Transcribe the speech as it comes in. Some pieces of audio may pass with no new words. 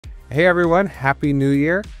Hey everyone, Happy New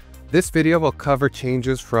Year. This video will cover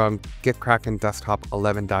changes from GitKraken Desktop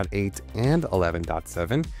 11.8 and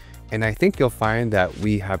 11.7, and I think you'll find that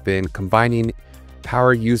we have been combining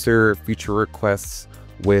power user feature requests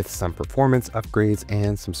with some performance upgrades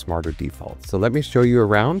and some smarter defaults. So let me show you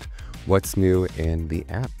around what's new in the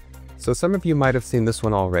app. So some of you might have seen this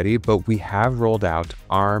one already, but we have rolled out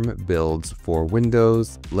ARM builds for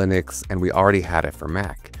Windows, Linux, and we already had it for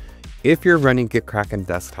Mac. If you're running GitKraken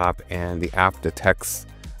Desktop and the app detects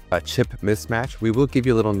a chip mismatch, we will give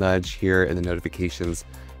you a little nudge here in the notifications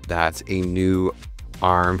that a new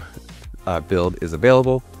ARM build is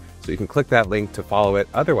available. So you can click that link to follow it.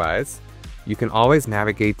 Otherwise, you can always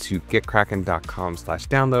navigate to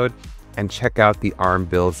gitkraken.com/download and check out the ARM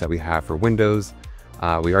builds that we have for Windows.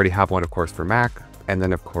 We already have one, of course, for Mac, and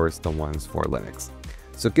then, of course, the ones for Linux.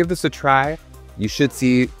 So give this a try. You should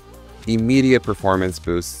see immediate performance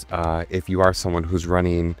boosts if you are someone who's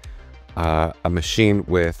running a machine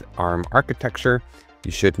with ARM architecture. You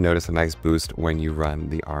should notice a nice boost when you run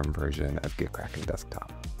the ARM version of GitKraken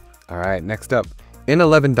Desktop. All right, next up, in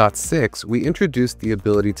 11.6, we introduced the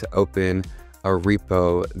ability to open a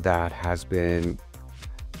repo that has been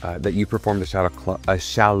that you performed a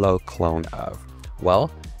shallow clone of. Well,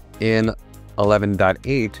 in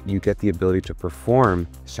 11.8, you get the ability to perform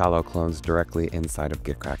shallow clones directly inside of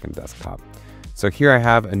GitKraken Desktop. So here I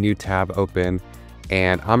have a new tab open,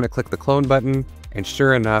 and I'm going to click the clone button, and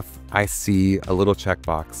sure enough, I see a little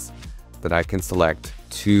checkbox that I can select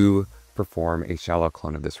to perform a shallow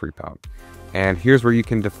clone of this repo. And here's where you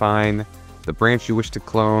can define the branch you wish to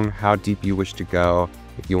clone, how deep you wish to go,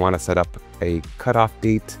 if you want to set up a cutoff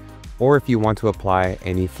date, or if you want to apply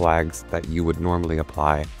any flags that you would normally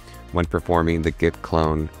apply when performing the git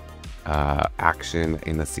clone action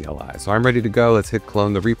in the CLI. So I'm ready to go. Let's hit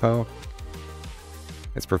clone the repo.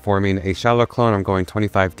 It's performing a shallow clone. I'm going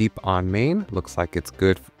 25 deep on main. Looks like it's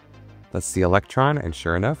good. Let's see Electron, and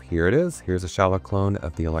sure enough, here it is. Here's a shallow clone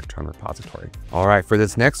of the Electron repository. All right, for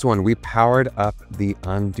this next one, we powered up the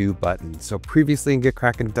undo button. So previously in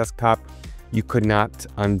GitKraken Desktop, you could not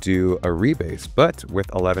undo a rebase, but with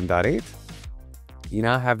 11.8, you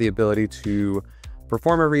now have the ability to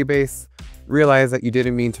perform a rebase, realize that you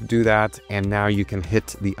didn't mean to do that, and now you can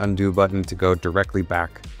hit the undo button to go directly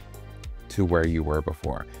back to where you were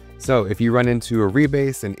before. So if you run into a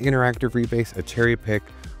rebase, an interactive rebase, a cherry pick,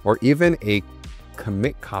 or even a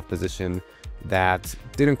commit composition that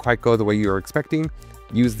didn't quite go the way you were expecting,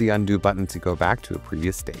 use the undo button to go back to a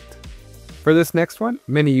previous state. For this next one,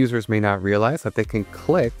 many users may not realize that they can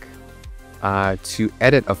click to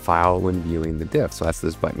edit a file when viewing the diff. So that's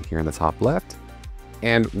this button here in the top left.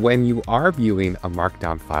 And when you are viewing a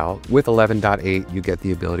Markdown file with 11.8, you get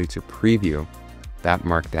the ability to preview that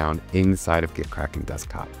Markdown inside of GitKraken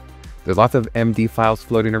Desktop. There's lots of MD files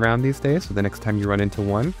floating around these days, so the next time you run into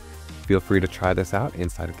one, feel free to try this out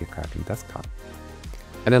inside of GitKraken Desktop.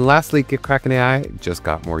 And then lastly, GitKraken AI just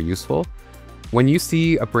got more useful. When you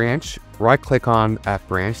see a branch, right-click on that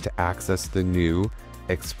branch to access the new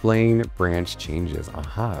Explain Branch Changes. So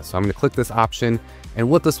I'm going to click this option, and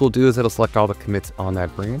what this will do is it'll select all the commits on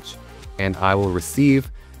that branch, and I will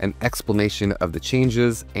receive an explanation of the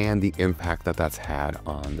changes and the impact that that's had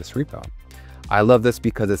on this repo. I love this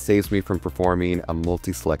because it saves me from performing a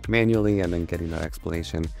multi-select manually and then getting that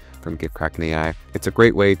explanation from GitKraken AI. It's a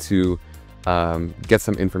great way to get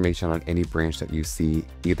some information on any branch that you see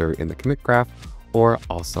either in the commit graph or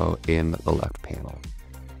also in the left panel.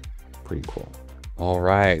 Pretty cool. All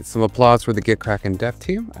right, some applause for the GitKraken dev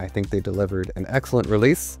team. I think they delivered an excellent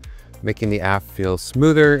release, making the app feel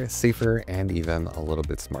smoother, safer, and even a little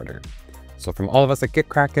bit smarter. So from all of us at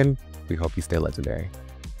GitKraken, we hope you stay legendary.